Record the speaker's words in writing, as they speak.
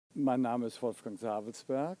Mein Name ist Wolfgang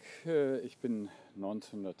Savelsberg. Ich bin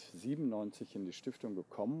 1997 in die Stiftung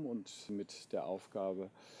gekommen und mit der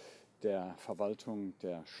Aufgabe der Verwaltung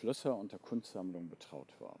der Schlösser und der Kunstsammlung betraut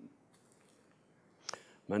worden.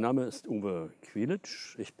 Mein Name ist Uwe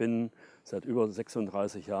Quilitsch. Ich bin seit über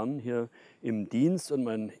 36 Jahren hier im Dienst und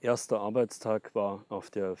mein erster Arbeitstag war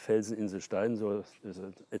auf der Felseninsel Stein, so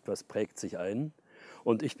etwas prägt sich ein.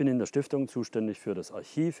 Und ich bin in der Stiftung zuständig für das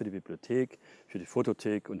Archiv, für die Bibliothek, für die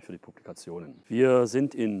Fotothek und für die Publikationen. Wir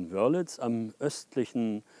sind in Wörlitz am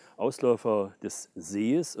östlichen Ausläufer des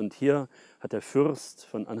Sees und hier hat der Fürst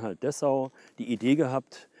von Anhalt-Dessau die Idee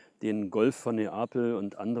gehabt, den Golf von Neapel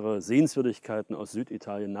und andere Sehenswürdigkeiten aus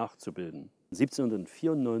Süditalien nachzubilden.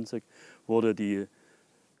 1794 wurde die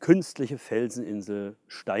künstliche Felseninsel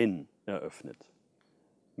Stein eröffnet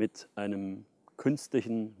mit einem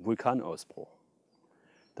künstlichen Vulkanausbruch.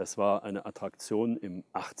 Das war eine Attraktion im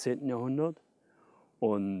 18. Jahrhundert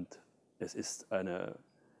und es ist eine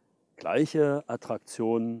gleiche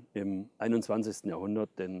Attraktion im 21. Jahrhundert,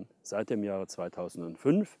 denn seit dem Jahre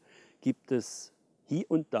 2005 gibt es hier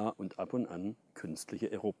und da und ab und an künstliche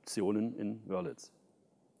Eruptionen in Wörlitz.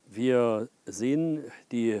 Wir sehen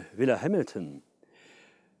die Villa Hamilton.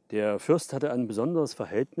 Der Fürst hatte ein besonderes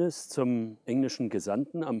Verhältnis zum englischen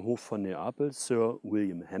Gesandten am Hof von Neapel, Sir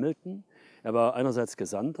William Hamilton. Er war einerseits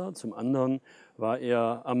Gesandter, zum anderen war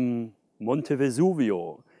er am Monte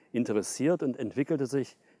Vesuvio interessiert und entwickelte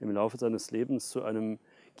sich im Laufe seines Lebens zu einem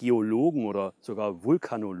Geologen oder sogar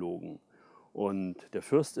Vulkanologen. Und der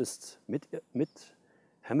Fürst ist mit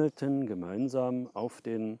Hamilton gemeinsam auf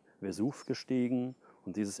den Vesuv gestiegen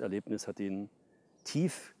und dieses Erlebnis hat ihn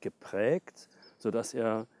tief geprägt, sodass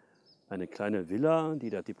er eine kleine Villa, die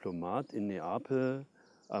der Diplomat in Neapel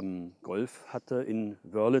am Golf hatte, in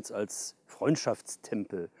Wörlitz als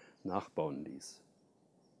Freundschaftstempel nachbauen ließ.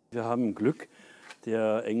 Wir haben Glück,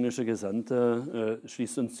 der englische Gesandte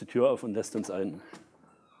schließt uns die Tür auf und lässt uns ein.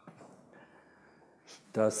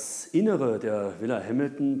 Das Innere der Villa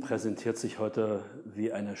Hamilton präsentiert sich heute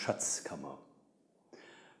wie eine Schatzkammer.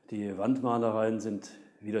 Die Wandmalereien sind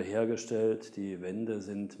wiederhergestellt, die Wände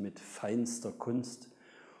sind mit feinster Kunst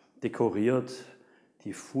dekoriert,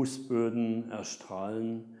 die Fußböden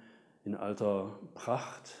erstrahlen in alter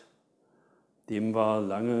Pracht. Dem war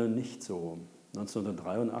lange nicht so.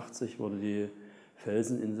 1983 wurde die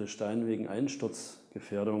Felseninsel Stein wegen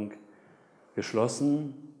Einsturzgefährdung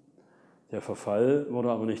geschlossen. Der Verfall wurde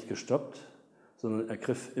aber nicht gestoppt, sondern er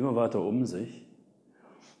griff immer weiter um sich.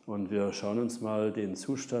 Und wir schauen uns mal den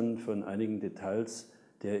Zustand von einigen Details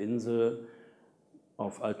der Insel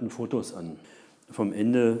auf alten Fotos an. Vom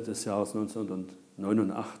Ende des Jahres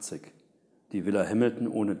 1989. Die Villa Hamilton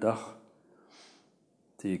ohne Dach,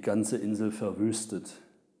 die ganze Insel verwüstet.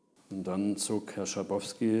 Und dann zog Herr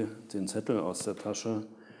Schabowski den Zettel aus der Tasche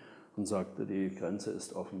und sagte, die Grenze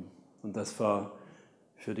ist offen. Und das war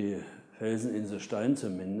für die Felseninsel Stein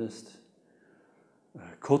zumindest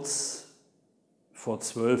kurz vor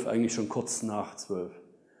 12, eigentlich schon kurz nach 12,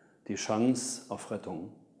 die Chance auf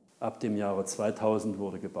Rettung. Ab dem Jahre 2000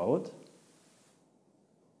 wurde gebaut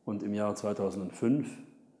und im Jahre 2005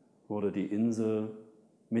 wurde die Insel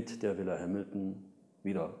mit der Villa Hamilton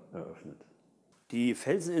wieder eröffnet. Die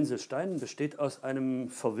Felseninsel Stein besteht aus einem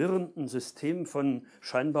verwirrenden System von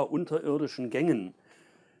scheinbar unterirdischen Gängen.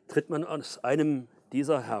 Tritt man aus einem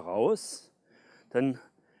dieser heraus, dann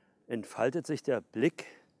entfaltet sich der Blick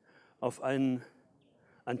auf ein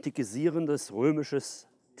antikisierendes römisches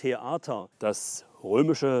Theater. Das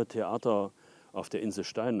römische Theater auf der Insel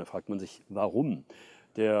Stein, da fragt man sich, warum?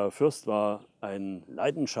 Der Fürst war ein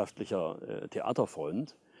leidenschaftlicher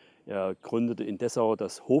Theaterfreund. Er gründete in Dessau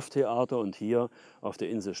das Hoftheater und hier auf der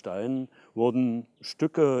Insel Stein wurden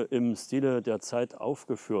Stücke im Stile der Zeit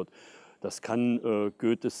aufgeführt. Das kann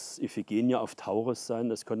Goethes Iphigenie auf Tauris sein,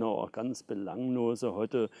 das können auch ganz belanglose,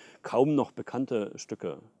 heute kaum noch bekannte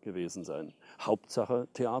Stücke gewesen sein. Hauptsache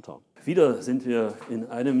Theater. Wieder sind wir in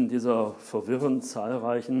einem dieser verwirrend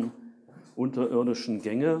zahlreichen unterirdischen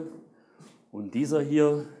Gänge und dieser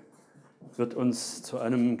hier wird uns zu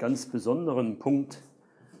einem ganz besonderen Punkt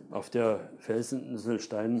auf der Felseninsel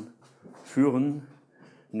Stein führen,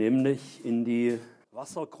 nämlich in die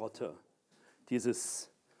Wassergrotte dieses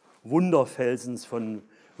Wunderfelsens von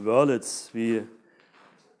Wörlitz, wie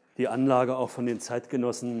die Anlage auch von den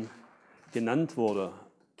Zeitgenossen genannt wurde.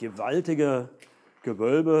 Gewaltige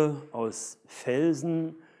Gewölbe aus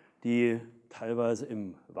Felsen, die teilweise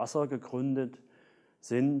im Wasser gegründet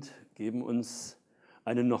sind, geben uns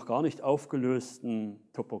einen noch gar nicht aufgelösten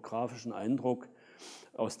topografischen Eindruck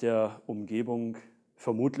aus der Umgebung,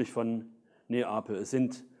 vermutlich von Neapel. Es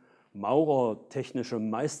sind maurertechnische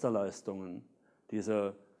Meisterleistungen,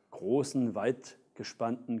 diese großen, weit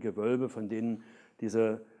gespannten Gewölbe, von denen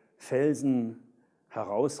diese Felsen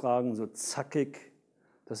herausragen, so zackig.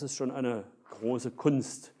 Das ist schon eine große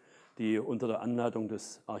Kunst, die unter der Anleitung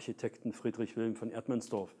des Architekten Friedrich Wilhelm von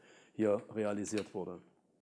Erdmannsdorf hier realisiert wurde.